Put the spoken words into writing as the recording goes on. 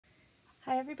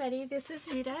Hi everybody, this is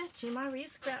Rita,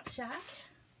 GmaReezScrapShack.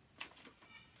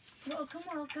 Welcome,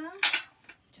 welcome.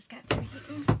 Just got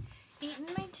through eating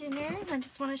my dinner. I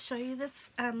just want to show you this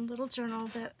little journal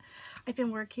that I've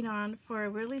been working on for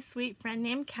a really sweet friend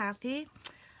named Kathy.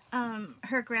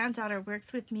 Her granddaughter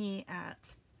works with me at,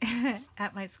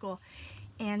 at my school.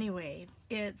 Anyway,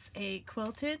 it's a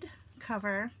quilted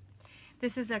cover.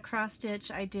 This is a cross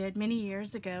stitch I did many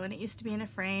years ago, and it used to be in a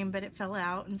frame, but it fell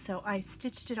out, and so I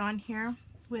stitched it on here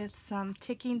with some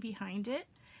ticking behind it,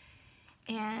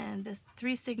 and the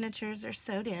 3 signatures are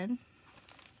sewed in.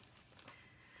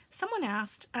 Someone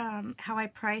asked how I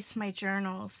price my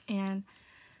journals, and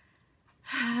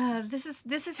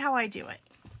this is how I do it.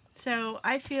 So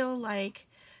I feel like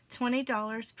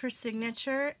 $20 per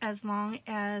signature, as long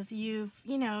as you've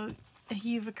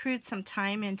accrued some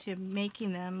time into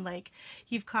making them, like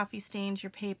you've coffee stained your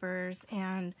papers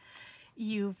and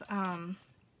you've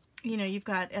you've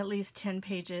got at least 10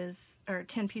 pages or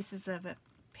 10 pieces of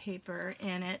paper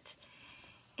in it,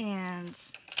 and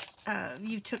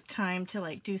you took time to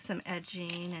like do some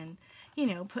edging and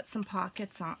put some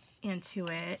pockets into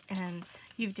it, and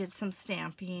you did some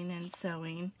stamping and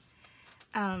sewing.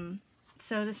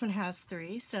 So this one has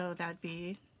 3, so that'd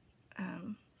be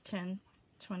 10,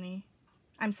 20.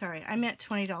 I'm sorry, I meant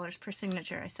 $20 per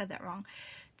signature. I said that wrong.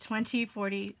 20,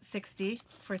 40, 60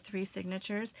 for 3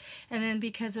 signatures. And then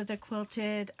because of the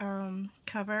quilted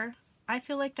cover, I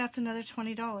feel like that's another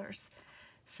 $20.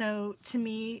 So to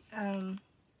me, and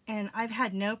I've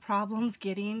had no problems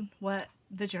getting what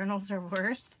the journals are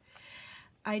worth.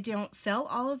 I don't sell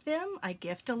all of them. I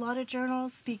gift a lot of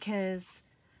journals because,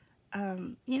 I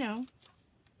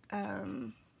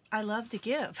love to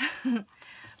give.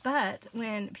 But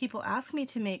when people ask me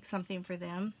to make something for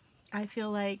them, I feel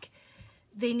like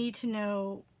they need to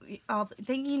know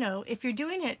if you're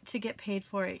doing it to get paid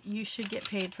for it, you should get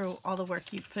paid for all the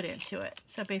work you've put into it.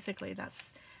 So basically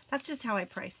that's just how I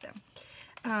price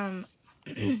them.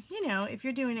 If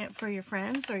you're doing it for your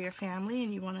friends or your family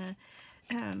and you want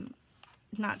to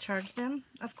not charge them,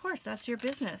 of course, that's your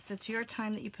business. It's your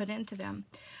time that you put into them.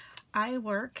 I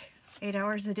work 8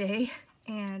 hours a day,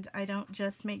 and I don't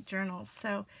just make journals.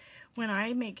 So when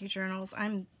I make journals,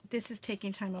 this is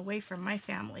taking time away from my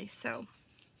family. So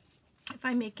if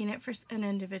I'm making it for an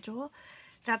individual,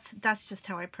 that's just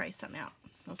how I price them out.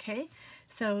 Okay,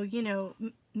 so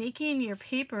making your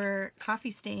paper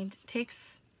coffee stained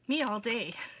takes me all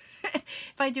day.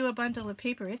 If I do a bundle of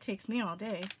paper, it takes me all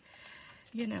day.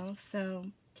 So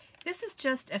this is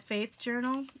just a faith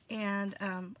journal, and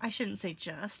I shouldn't say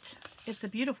just. It's a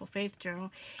beautiful faith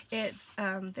journal. It's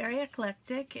very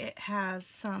eclectic. It has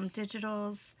some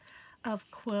digitals of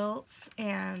quilts,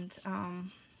 and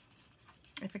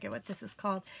I forget what this is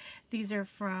called. These are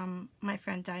from my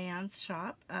friend Diane's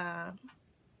shop. I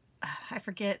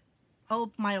forget.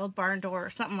 My Old Barn Door or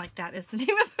something like that is the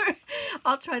name of her.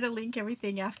 I'll try to link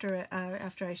everything after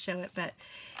I show it, but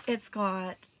it's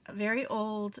got very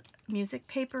old music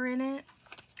paper in it.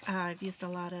 I've used a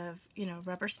lot of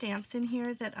rubber stamps in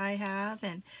here that I have,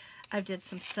 and I've did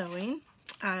some sewing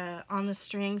on the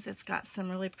strings. It's got some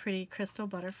really pretty crystal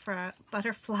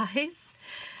butterflies.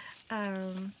 Yeah,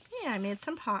 I made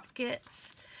some pockets.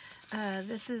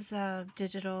 This is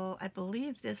digital. I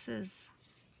believe this is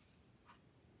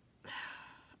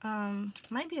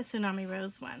might be a Tsunami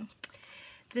Rose one.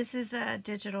 This is a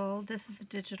digital. This is a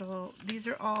digital. These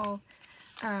are all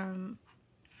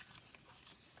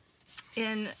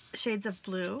in shades of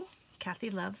blue. Kathy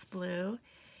loves blue,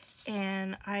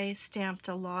 and I stamped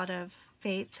a lot of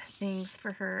faith things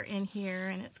for her in here,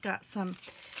 and it's got some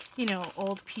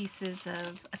old pieces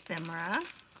of ephemera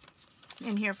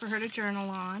in here for her to journal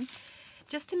on,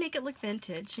 just to make it look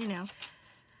vintage.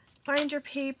 Binder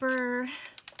paper,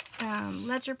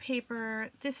 ledger paper.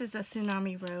 This is a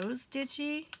Tsunami Rose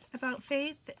digi about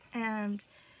faith, and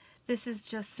this is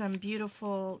just some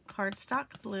beautiful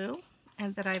cardstock blue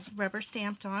and that I've rubber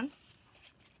stamped on.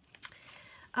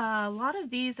 A lot of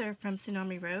these are from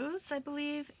Tsunami Rose, I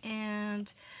believe,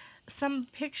 and some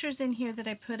pictures in here that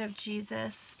I put of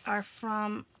Jesus are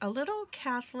from a little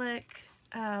Catholic,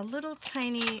 little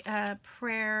tiny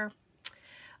prayer.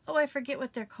 Oh, I forget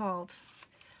what they're called.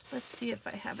 Let's see if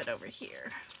I have it over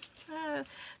here.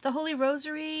 The Holy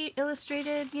Rosary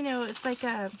illustrated, it's like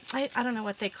I don't know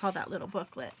what they call that little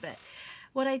booklet, but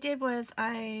what I did was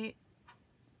I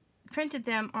printed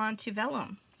them onto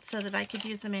vellum so that I could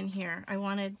use them in here.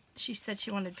 She said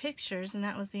she wanted pictures, and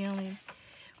that was the only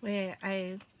way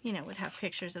I, would have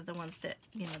pictures of the ones that,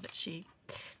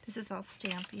 this is all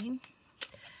stamping.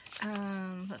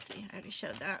 Let's see, I already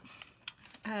showed that.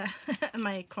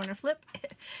 my corner flip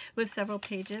with several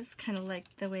pages, kind of like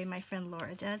the way my friend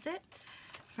Laura does it,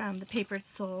 from the Papered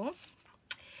Soul.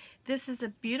 This is a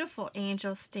beautiful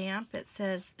angel stamp. It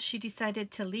says, "She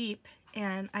decided to leap,"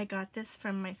 and I got this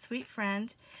from my sweet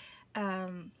friend,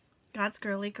 God's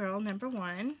Girly Girl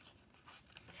 #1.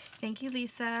 Thank you,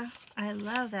 Lisa. I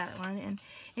love that one, and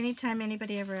anytime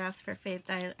anybody ever asks for faith,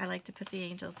 I like to put the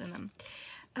angels in them.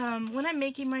 When I'm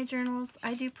making my journals,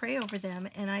 I do pray over them,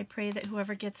 and I pray that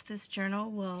whoever gets this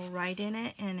journal will write in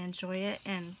it and enjoy it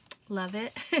and love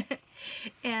it.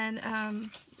 And,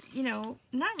 you know,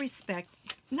 not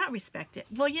respect it.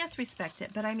 Well, yes, respect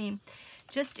it, but I mean,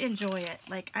 just enjoy it.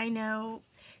 Like, I know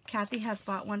Kathy has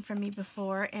bought one from me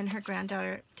before, and her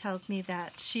granddaughter tells me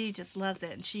that she just loves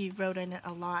it, and she wrote in it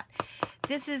a lot.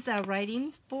 This is a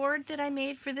writing board that I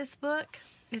made for this book.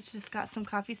 It's just got some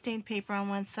coffee stained paper on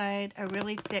one side, a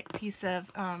really thick piece of,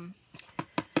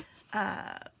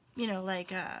 you know,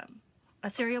 like a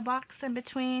cereal box in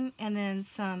between, and then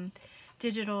some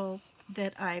digital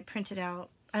that I printed out.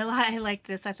 I like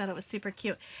this. I thought it was super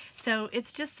cute. So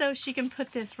it's just so she can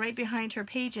put this right behind her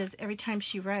pages every time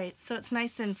she writes. So it's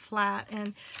nice and flat,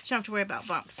 and she don't have to worry about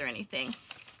bumps or anything.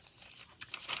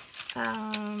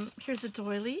 Here's a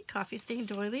doily, coffee stained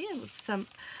doily, and with some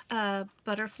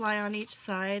butterfly on each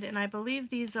side. And I believe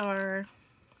these are,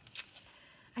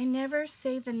 I never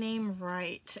say the name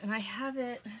right, and I have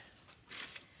it,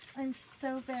 I'm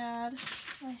so bad.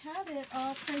 I have it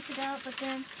all printed out, but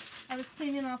then I was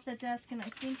cleaning off the desk, and I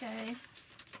think I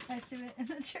threw it in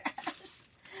the trash.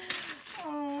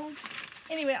 Oh.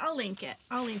 Anyway, I'll link it.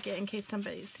 I'll link it in case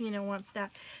somebody's, you know, wants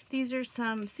that. These are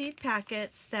some seed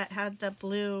packets that had the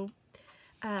blue,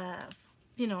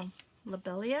 you know,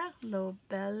 lobelia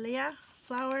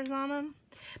flowers on them.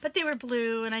 But they were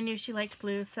blue, and I knew she liked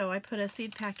blue, so I put a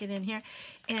seed packet in here.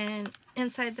 And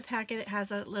inside the packet, it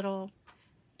has a little,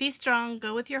 "Be strong,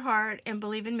 go with your heart, and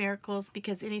believe in miracles,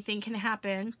 because anything can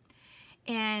happen."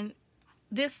 And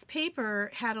this paper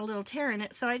had a little tear in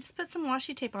it, so I just put some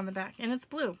washi tape on the back, and it's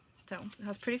blue. So it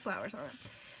has pretty flowers on it.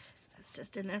 That's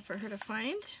just in there for her to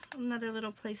find. Another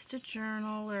little place to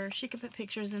journal, or she could put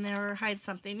pictures in there or hide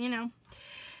something, you know.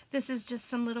 This is just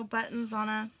some little buttons on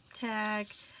a tag,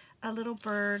 a little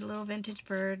bird, a little vintage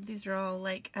bird. These are all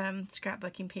like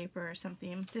scrapbooking paper or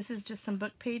something. This is just some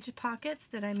book page pockets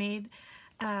that I made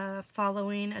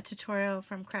following a tutorial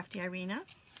from Crafty Irina.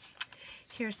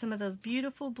 Here's some of those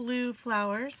beautiful blue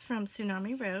flowers from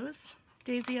Tsunami Rose.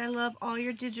 Daisy, I love all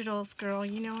your digitals, girl.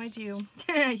 You know I do.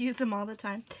 I use them all the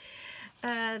time.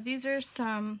 These are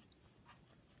some,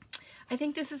 I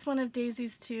think this is one of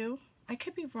Daisy's too. I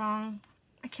could be wrong.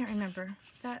 I can't remember.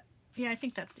 Yeah, I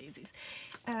think that's Daisy's.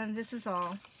 And this is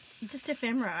all just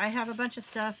ephemera. I have a bunch of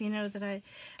stuff, you know, that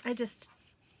I just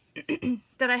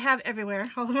that I have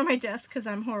everywhere, all over my desk, because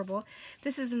I'm horrible.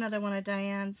 This is another one of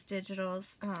Diane's digitals,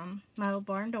 My Old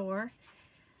Barn Door.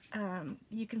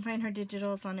 You can find her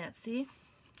digitals on Etsy.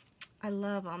 I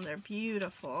love them. They're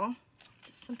beautiful.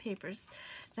 Just some papers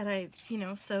that I, you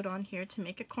know, sewed on here to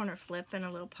make a corner flip and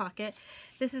a little pocket.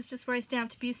 This is just where I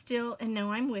stamped "Be Still and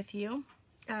Know I'm With You."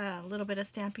 A little bit of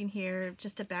stamping here,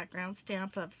 just a background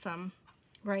stamp of some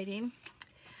writing.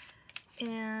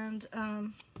 And,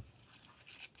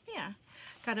 yeah,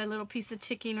 got a little piece of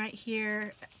ticking right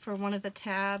here for one of the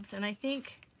tabs. And I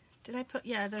think, did I put,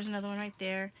 yeah, there's another one right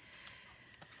there.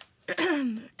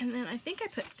 And then I think I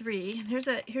put 3. Here's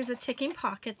a ticking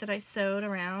pocket that I sewed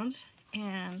around,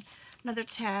 and another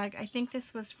tag. I think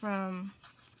this was from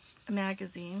a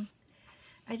magazine.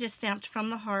 I just stamped "From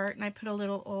the Heart," and I put a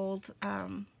little old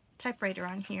typewriter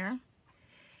on here.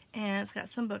 And it's got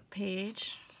some book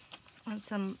page and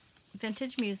some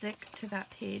vintage music to that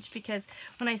page, because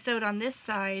when I sewed on this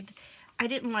side, I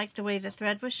didn't like the way the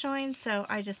thread was showing, so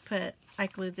I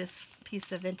glued this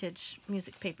piece of vintage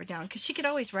music paper down, because she could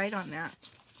always write on that.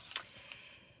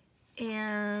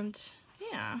 And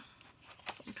yeah,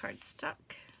 some cardstock.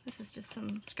 This is just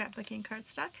some scrapbooking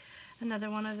cardstock. Another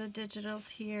one of the digitals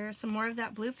here. Some more of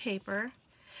that blue paper.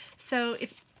 So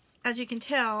as you can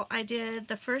tell, I did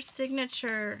the first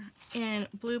signature in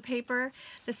blue paper.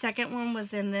 The second one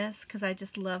was in this, because I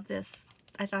just love this.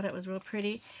 I thought it was real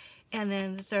pretty. And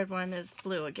then the third one is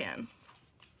blue again,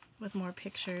 with more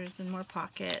pictures and more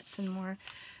pockets and more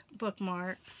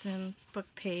bookmarks and book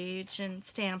page and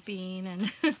stamping.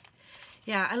 And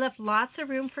yeah, I left lots of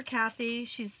room for Kathy.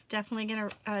 She's definitely going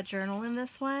to journal in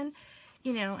this one,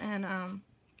 you know, and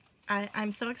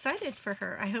I'm so excited for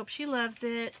her. I hope she loves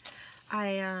it.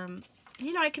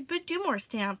 You know, I could do more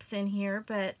stamps in here,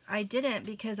 but I didn't,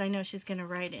 because I know she's going to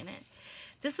write in it.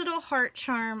 This little heart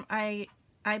charm, I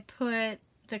put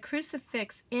the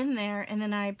crucifix in there, and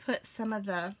then I put some of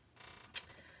the,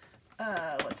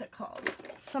 what's it called?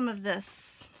 Some of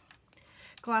this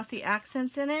glossy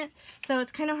accents in it. So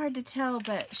it's kind of hard to tell,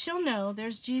 but she'll know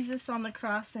there's Jesus on the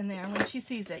cross in there when she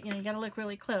sees it. You know, you got to look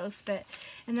really close. But,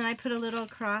 and then I put a little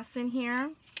cross in here.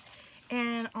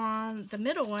 And on the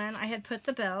middle one, I had put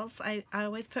the bells. I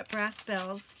always put brass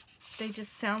bells. They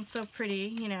just sound so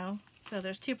pretty, you know. So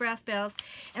there's 2 brass bells.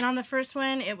 And on the first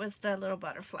one, it was the little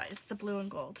butterflies, the blue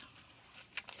and gold.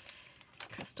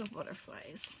 Crystal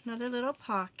butterflies. Another little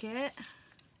pocket.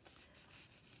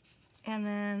 And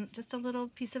then just a little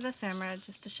piece of ephemera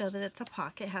just to show that it's a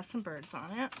pocket. It has some birds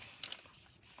on it.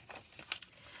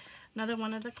 Another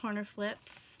one of the corner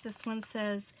flips. This one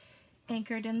says,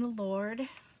 Anchored in the Lord.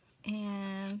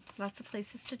 And lots of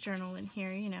places to journal in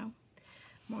here, you know.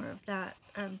 More of that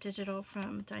digital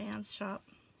from Diane's shop,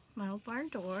 My Old Barn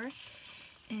Door.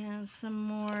 And some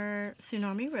more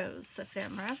Tsunami Rose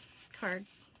ephemera card,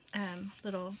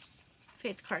 little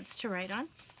faith cards to write on.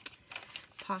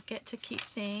 Pocket to keep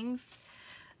things.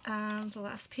 The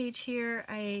last page here,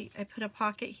 I put a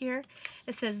pocket here.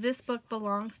 It says, this book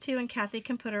belongs to, and Kathy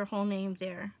can put her whole name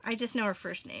there. I just know her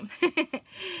first name.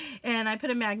 And I put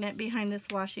a magnet behind this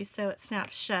washi so it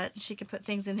snaps shut. She can put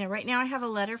things in there. Right now I have a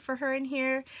letter for her in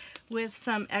here with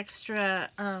some extra,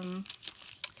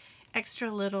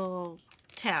 extra little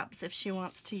tabs if she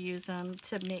wants to use them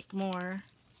to make more,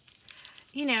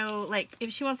 you know, like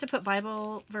if she wants to put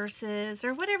Bible verses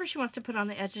or whatever she wants to put on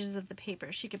the edges of the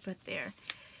paper, she could put there.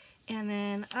 And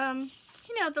then,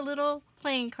 you know, the little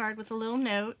playing card with a little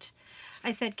note.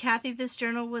 I said, Kathy, this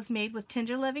journal was made with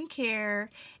tender loving care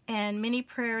and many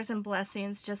prayers and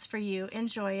blessings just for you.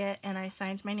 Enjoy it. And I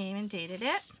signed my name and dated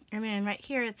it. And then right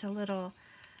here, it's a little,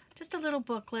 just a little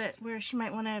booklet where she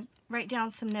might want to write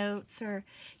down some notes or,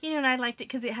 you know, and I liked it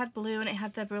because it had blue and it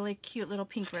had the really cute little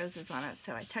pink roses on it.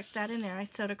 So I tucked that in there. I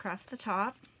sewed across the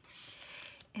top.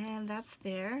 And that's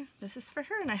there. This is for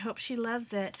her, and I hope she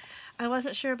loves it. I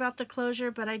wasn't sure about the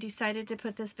closure, but I decided to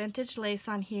put this vintage lace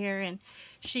on here, and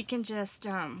she can just,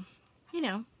 you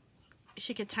know,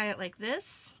 she could tie it like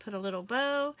this, put a little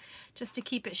bow, just to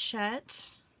keep it shut,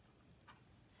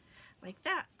 like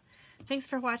that. Thanks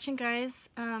for watching, guys.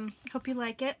 Hope you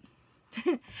like it.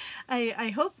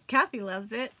 I hope Kathy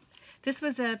loves it. This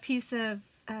was a piece of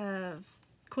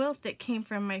quilt that came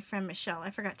from my friend Michelle. I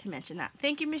forgot to mention that.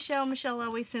 Thank you, Michelle. Michelle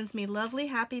always sends me lovely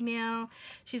happy mail.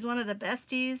 She's one of the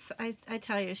besties. I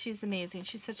tell you, she's amazing.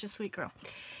 She's such a sweet girl.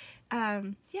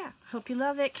 Yeah, hope you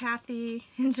love it, Kathy.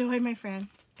 Enjoy, my friend.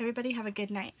 Everybody have a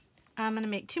good night. I'm going to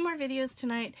make 2 more videos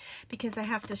tonight because I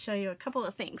have to show you a couple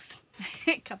of things.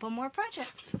 A couple more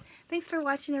projects. Thanks for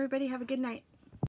watching, everybody. Have a good night.